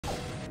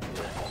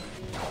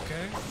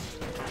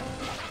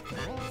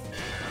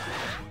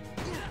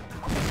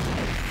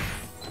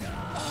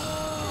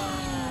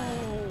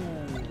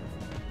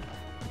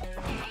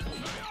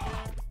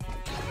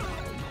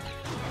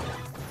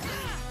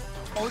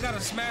got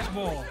a smash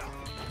ball.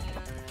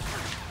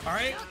 All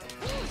right.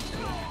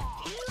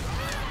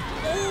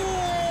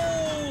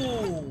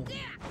 Oh!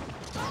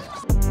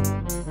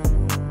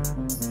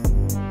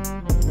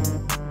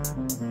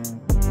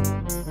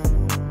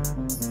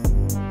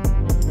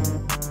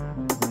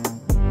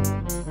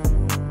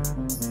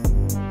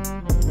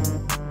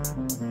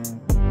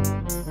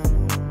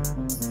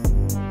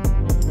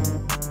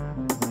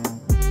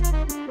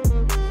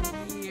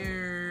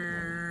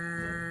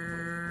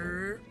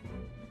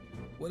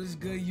 What is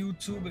good,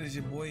 YouTube? It is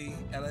your boy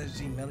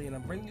LSG Melly, and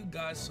I'm bringing you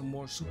guys some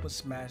more Super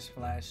Smash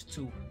Flash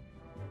 2.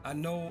 I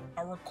know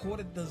I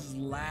recorded this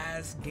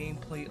last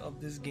gameplay of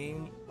this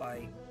game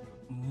like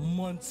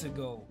months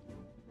ago,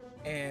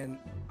 and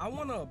I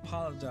want to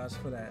apologize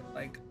for that.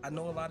 Like, I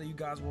know a lot of you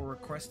guys were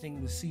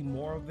requesting to see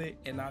more of it,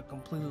 and I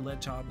completely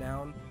let y'all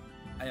down.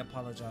 I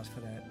apologize for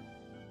that.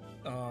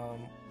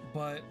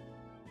 But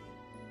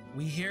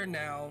we here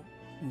now.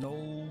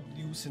 No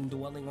use in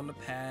dwelling on the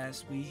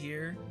past. We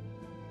here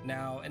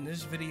now. In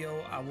this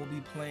video, I will be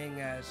playing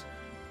as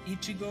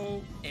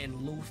Ichigo and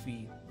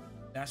Luffy.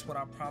 That's what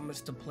I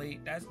promised to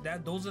play.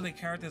 Those are the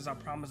characters I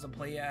promised to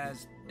play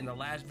as in the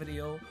last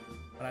video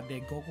when I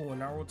did Goku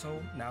and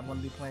Naruto. Now I'm going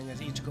to be playing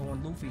as Ichigo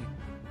and Luffy.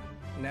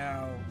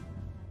 Now,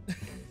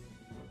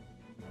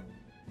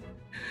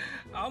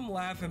 I'm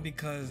laughing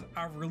because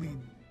I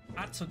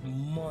took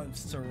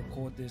months to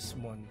record this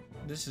one.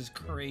 This is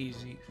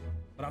crazy,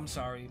 but I'm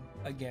sorry.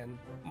 Again,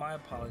 my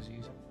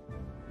apologies.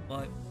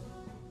 But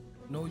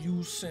no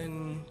use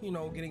in,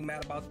 getting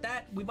mad about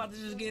that. We about to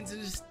just get into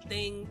this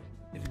thing.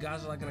 If you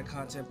guys are liking the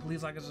content,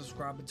 please like and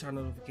subscribe and turn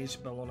the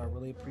notification bell on. I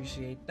really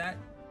appreciate that.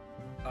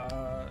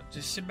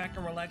 Just sit back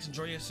and relax,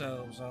 enjoy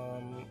yourselves.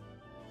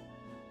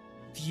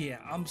 Yeah,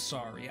 I'm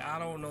sorry. I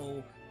don't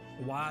know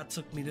why it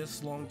took me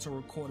this long to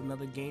record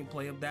another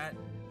gameplay of that,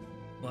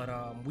 but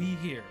we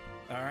here.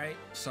 All right,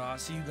 so I'll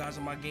see you guys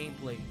in my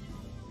gameplay.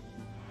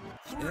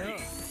 3,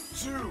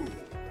 2,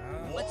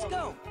 let's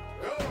go.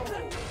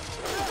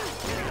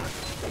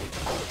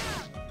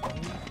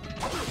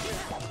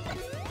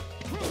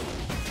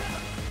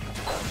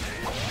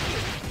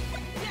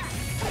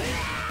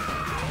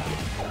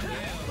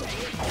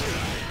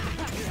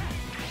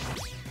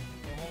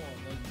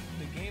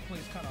 The gameplay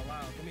is kind of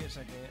loud. Give me a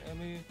second. Let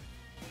me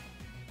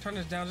turn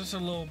this down just a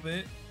little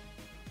bit.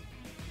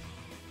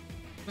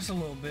 Just a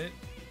little bit.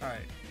 All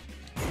right.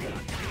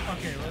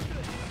 Okay, let's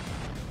go.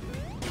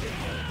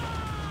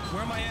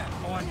 Where am I at?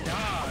 Oh, I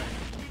died.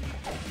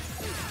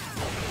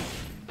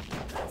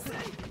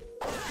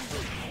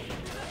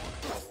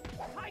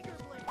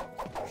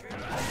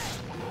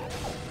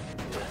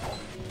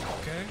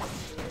 Okay.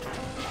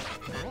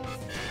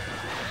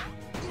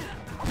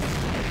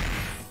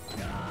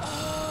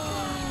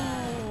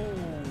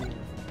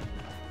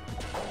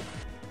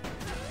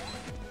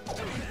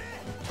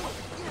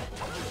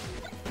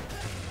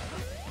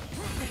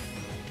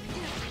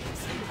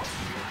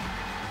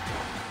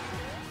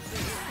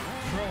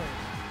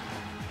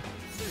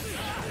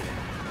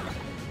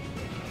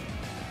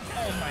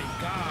 Oh my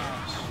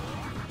gosh.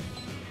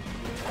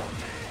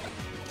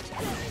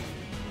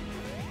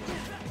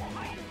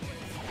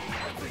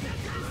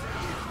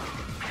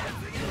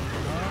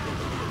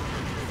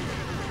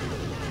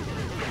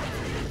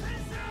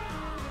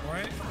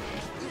 Right?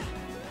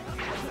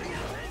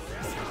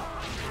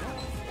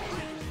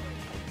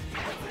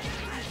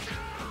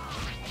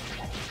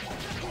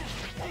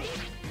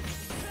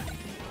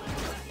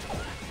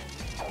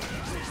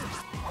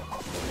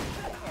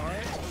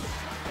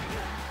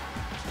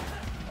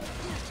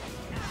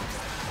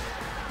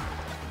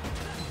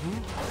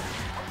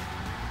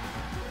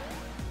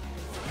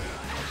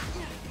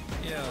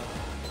 Yeah.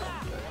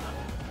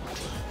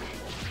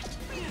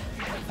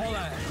 Hold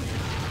on.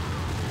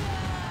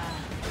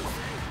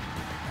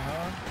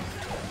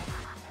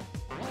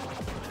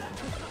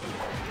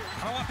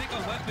 How do I pick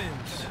up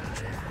weapons?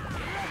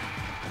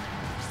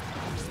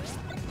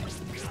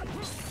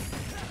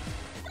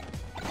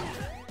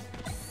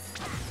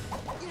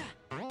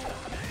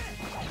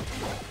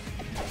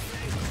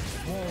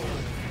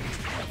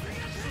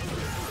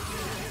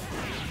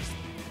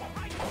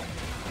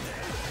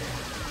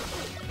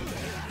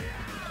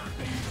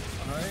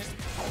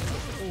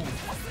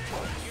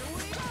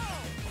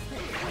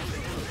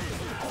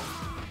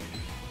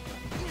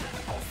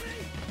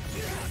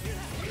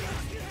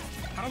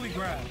 How do we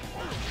grab?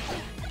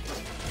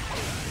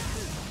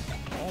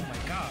 Oh my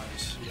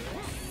gosh.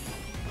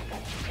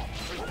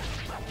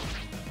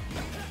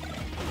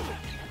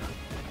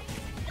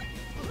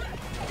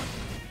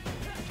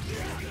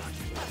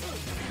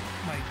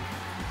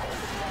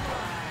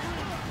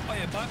 Oh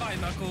yeah, bye-bye,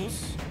 Knuckles.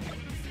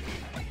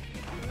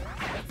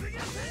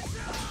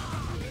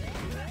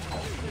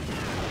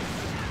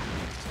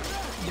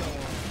 Yo,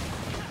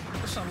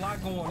 there's a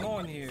lot going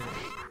on here.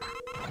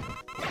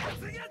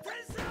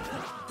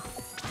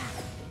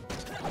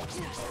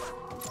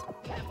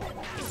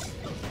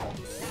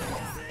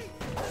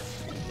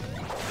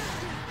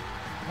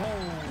 Whoa.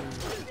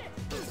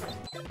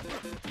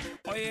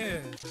 Oh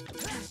yeah.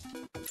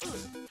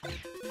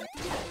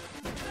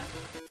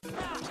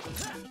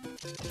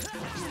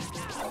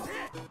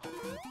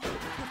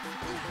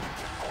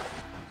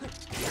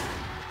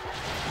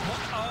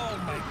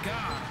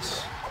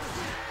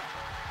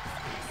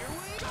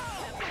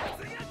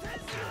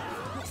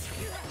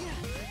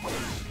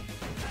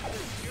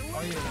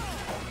 Oh yeah.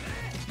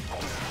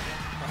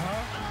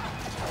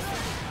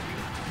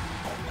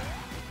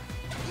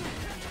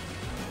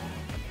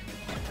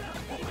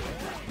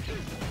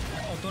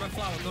 Oh, throw the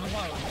flower,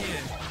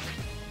 yeah.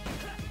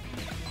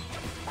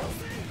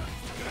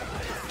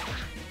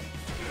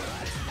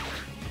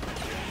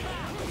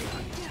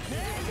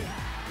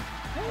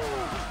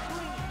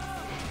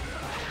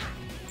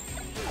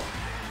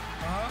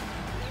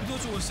 You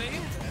thought you were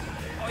saved?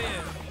 Oh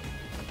yeah.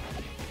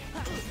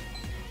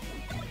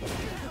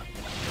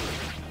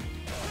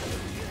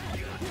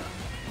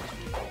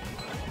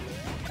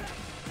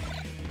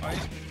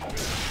 Alright.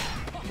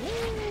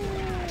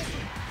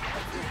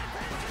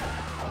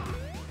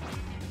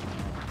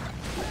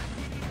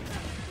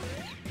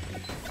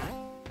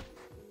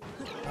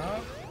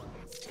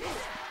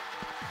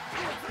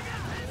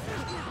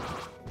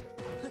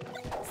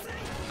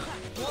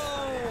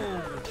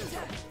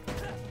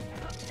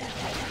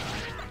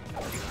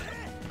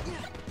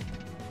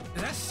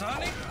 Is that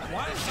Sonic?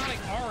 Why is Sonic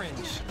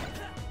orange?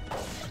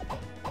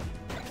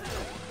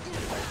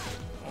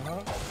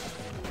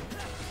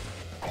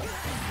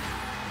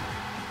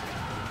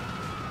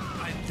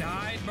 I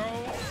died, bro.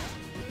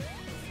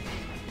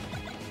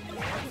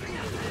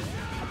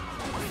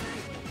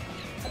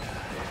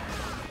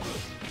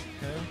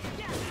 Okay.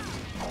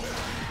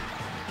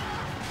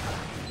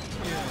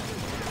 Yeah.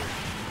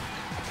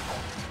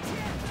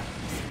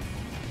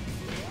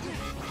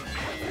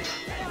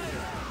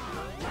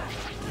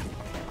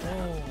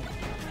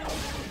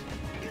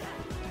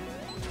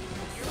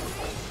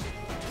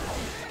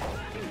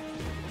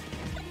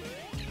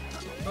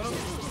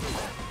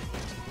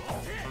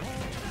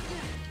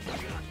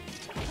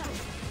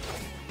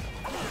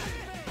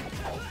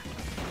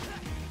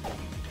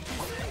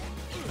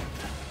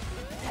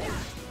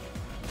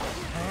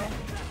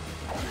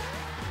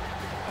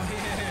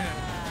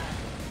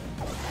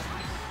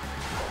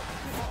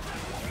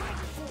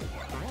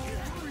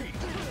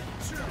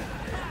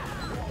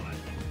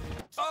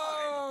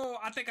 Oh.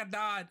 I think I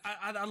died.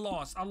 I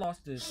lost. I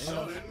lost this.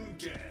 Sudden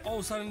death.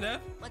 Oh, sudden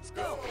death? Let's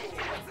go.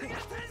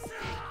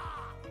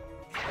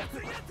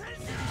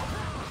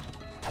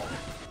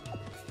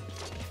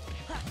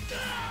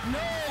 No!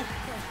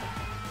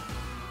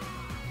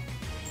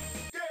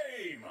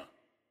 Game.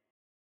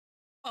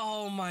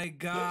 Oh my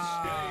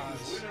god.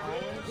 This game's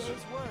winner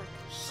is work.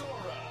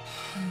 Sora.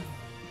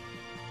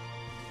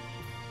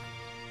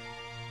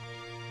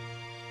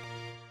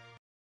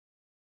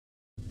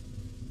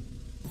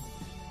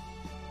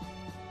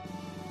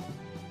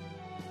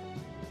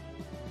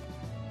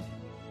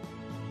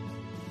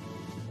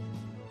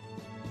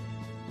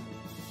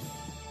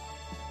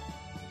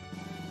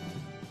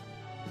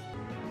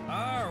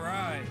 All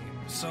right.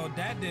 So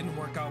that didn't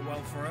work out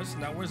well for us.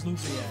 Now where's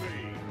Luffy at?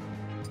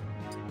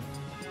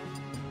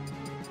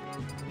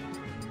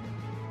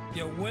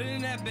 Yo,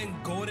 wouldn't it have been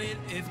goated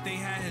if they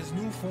had his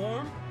new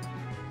form?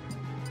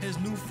 His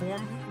new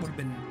form would have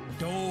been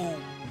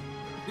dope.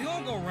 We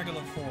gonna go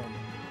regular form.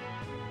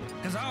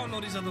 Cause I don't know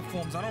these other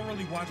forms. I don't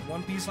really watch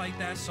One Piece like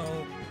that,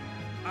 so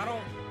I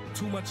don't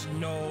too much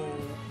know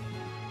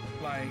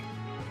like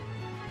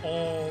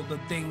all the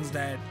things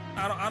that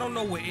I don't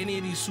know what any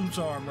of these suits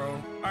are, bro.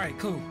 All right,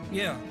 cool.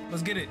 Yeah,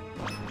 let's get it.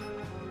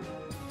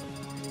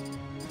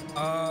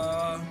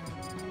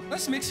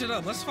 Let's mix it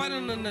up. Let's fight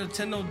on the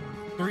Nintendo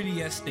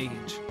 3DS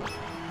stage.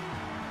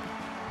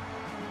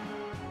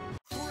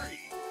 3,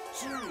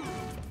 2,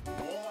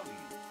 1,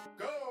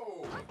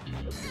 go.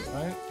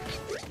 All right.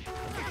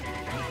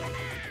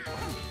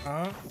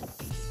 Oh.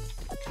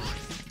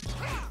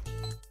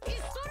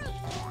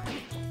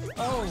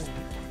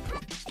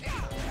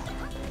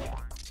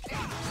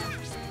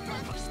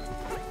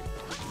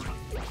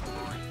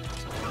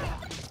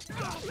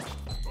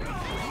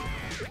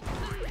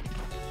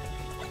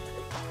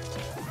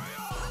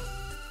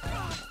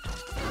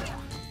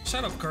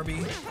 Shut up,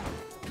 Kirby.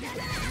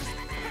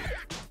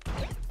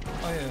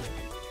 Oh yeah.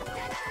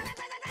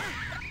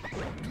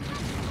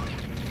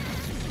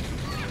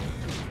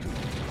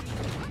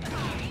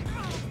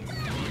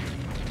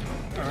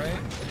 All right.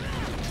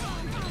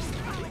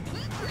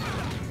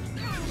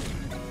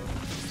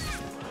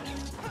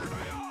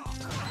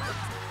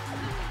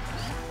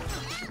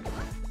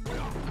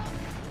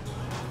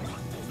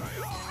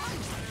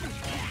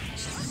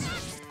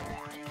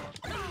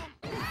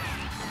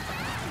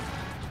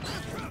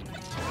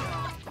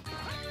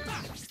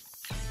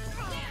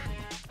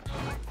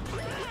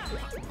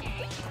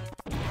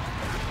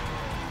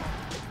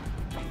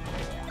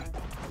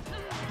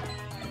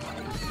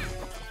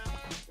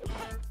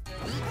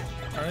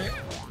 All right.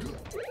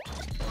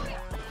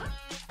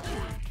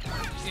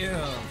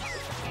 Yeah.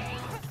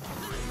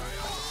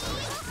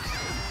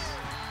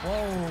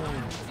 Whoa.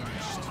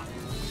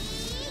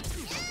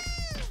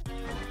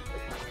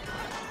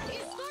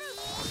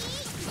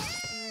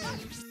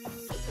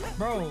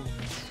 Bro,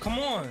 come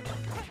on.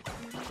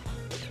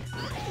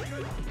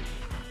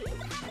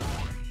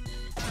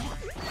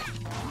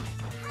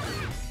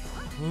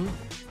 Hmm?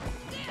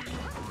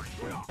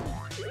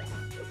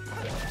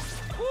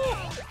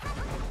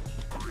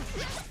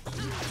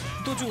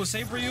 Thought you was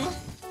safe for you?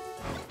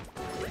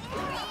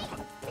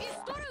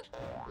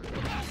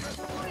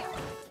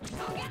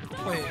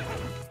 Wait.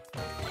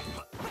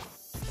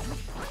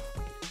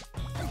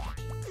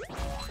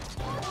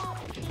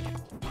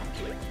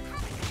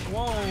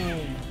 Whoa.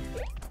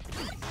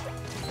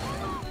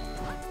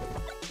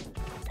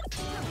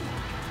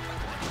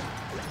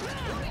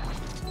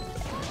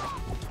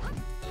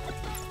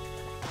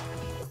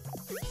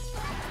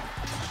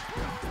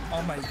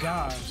 Oh my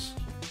gosh.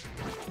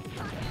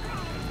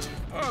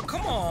 Oh,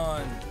 come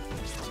on.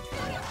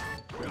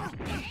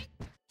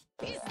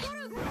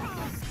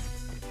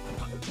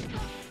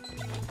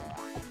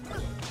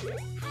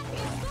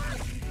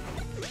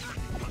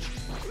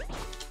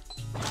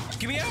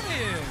 Get me out of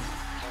here.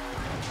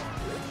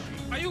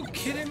 Are you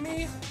kidding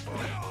me?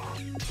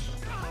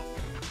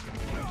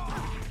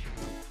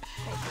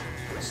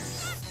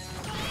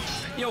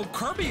 Yo,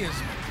 Kirby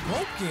is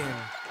broken.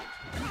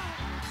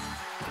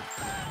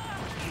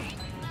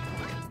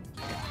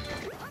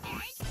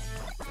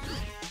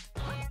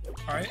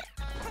 All right.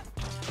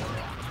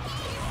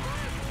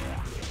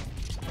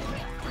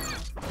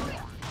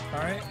 All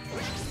right.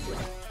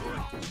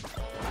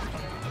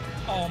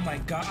 Oh my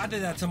God, I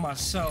did that to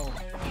myself.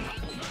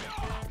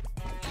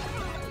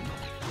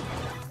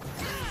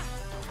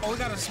 Oh, we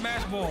got a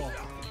smash ball.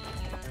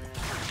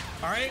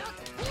 All right.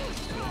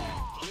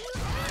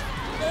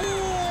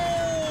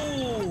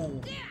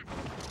 Oh!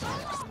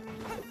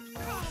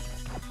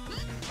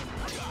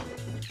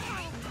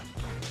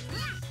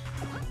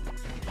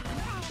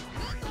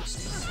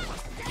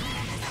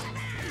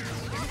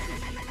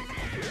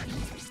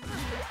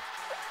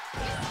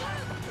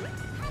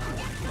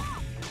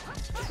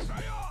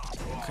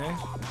 Okay.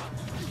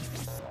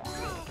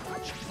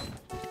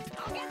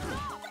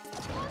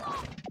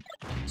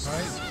 All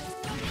right.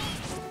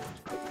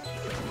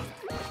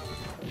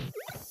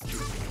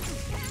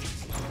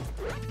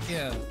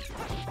 Yeah.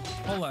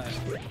 Hold on.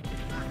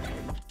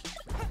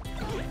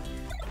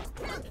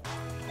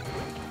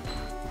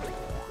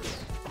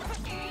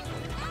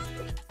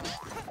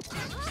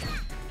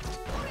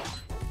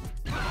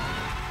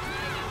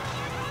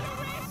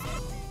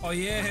 Oh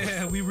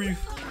yeah, we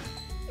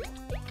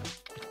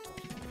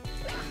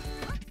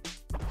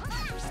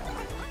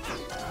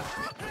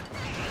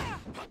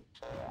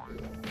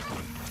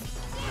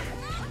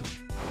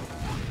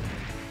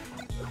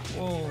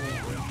Whoa.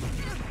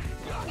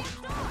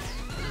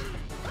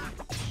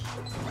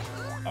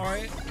 All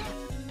right.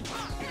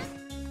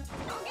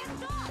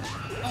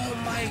 Oh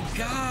my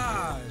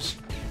gosh.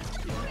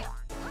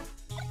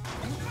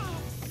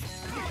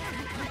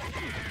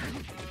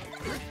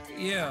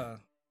 Yeah.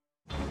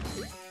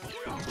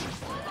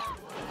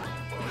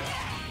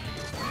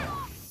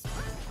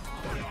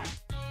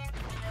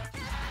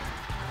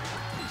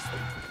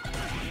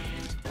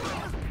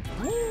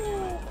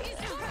 Woo.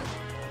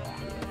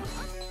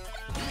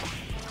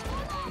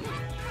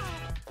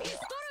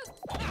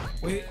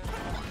 Wait.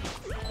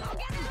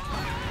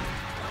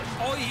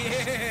 Oh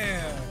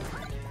yeah.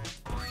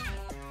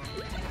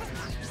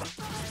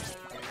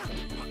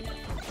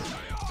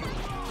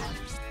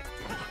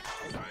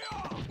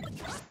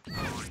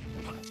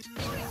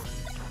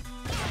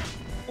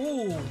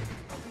 Ooh.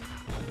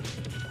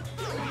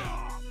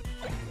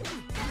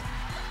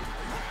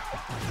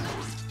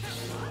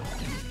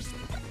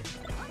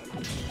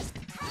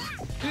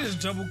 He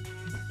just double.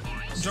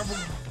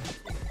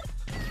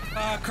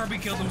 Kirby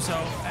killed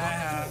himself.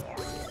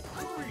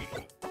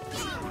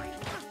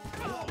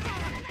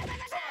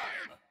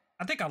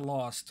 I think I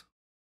lost.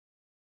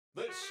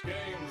 This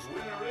game's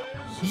winner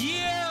is...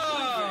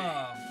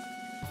 Yeah!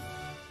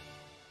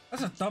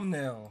 That's a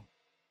thumbnail.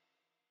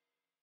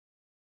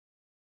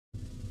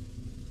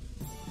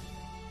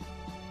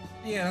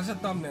 Yeah, that's a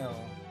thumbnail.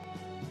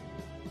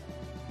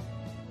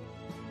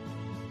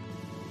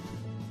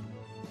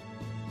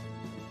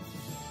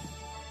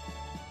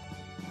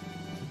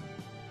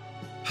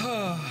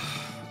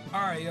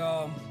 Alright,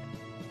 y'all.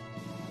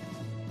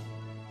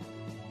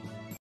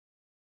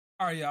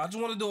 Alright, y'all. I just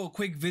want to do a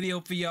quick video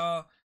for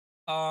y'all.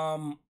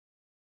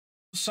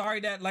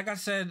 Sorry that, like I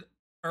said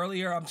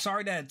earlier, I'm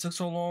sorry that it took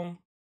so long.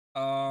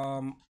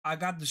 I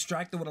got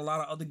distracted with a lot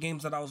of other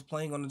games that I was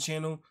playing on the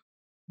channel,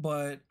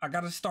 but I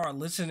gotta start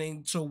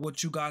listening to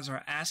what you guys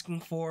are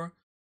asking for,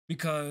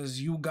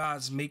 because you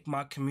guys make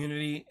my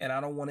community, and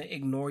I don't want to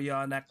ignore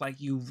y'all and act like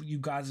you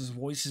guys'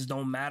 voices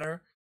don't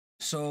matter.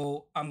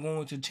 So I'm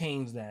going to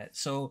change that.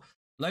 So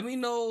let me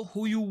know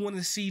who you want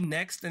to see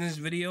next in this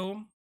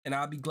video, and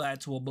I'll be glad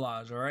to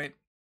oblige. All right.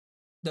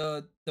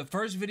 The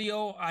first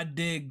video I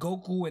did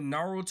Goku and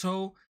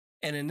Naruto,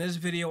 and in this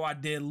video I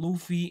did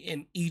Luffy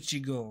and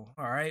Ichigo.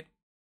 All right.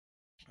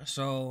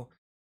 So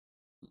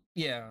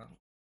yeah,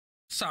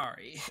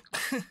 sorry.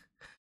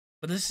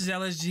 But this is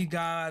LSG,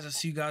 guys. I'll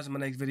see you guys in my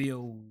next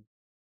video.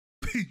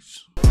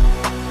 Peace.